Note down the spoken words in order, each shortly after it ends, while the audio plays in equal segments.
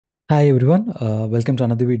Hi everyone, welcome to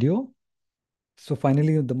another video. So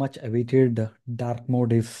finally, the much awaited dark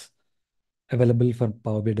mode is available for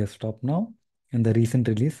Power BI Desktop now in the recent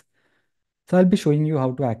release. So I'll be showing you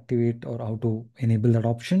how to activate or how to enable that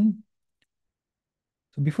option.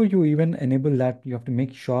 So before you even enable that, you have to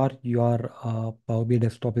make sure your Power BI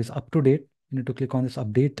Desktop is up to date. You need to click on this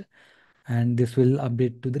update, and this will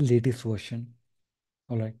update to the latest version.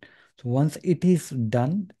 All right. So once it is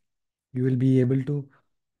done, you will be able to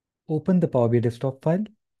open the Power BI Desktop file.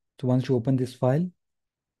 So once you open this file,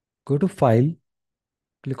 go to File,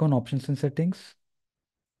 click on Options and Settings,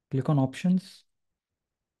 click on Options,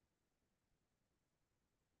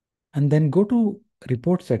 and then go to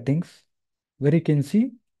Report Settings, where you can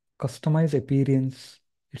see Customize Appearance.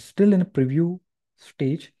 It's still in a preview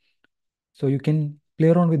stage, so you can play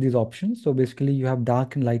around with these options. So basically, you have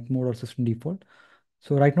dark and light mode or system default.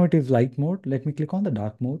 So right now it is light mode. Let me click on the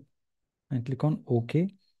dark mode and click on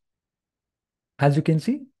OK. As you can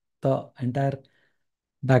see, the entire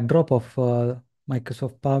backdrop of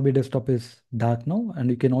Microsoft Power BI Desktop is dark now, and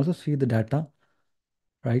you can also see the data,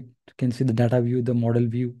 right? You can see the data view, the model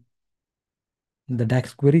view, the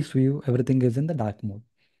DAX queries view, everything is in the dark mode.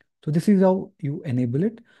 So this is how you enable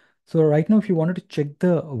it. So right now, if you wanted to check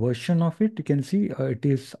the version of it, you can see it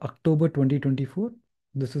is October 2024.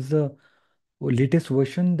 This is the latest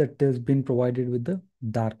version that has been provided with the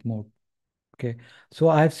dark mode. Okay. So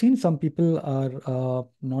I've seen some people are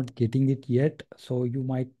not getting it yet. So you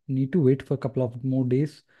might need to wait for a couple of more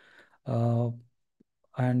days. Uh,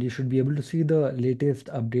 and you should be able to see the latest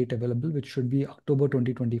update available, which should be October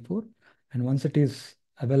 2024. And once it is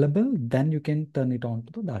available, then you can turn it on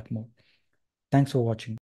to the dark mode. Thanks for watching.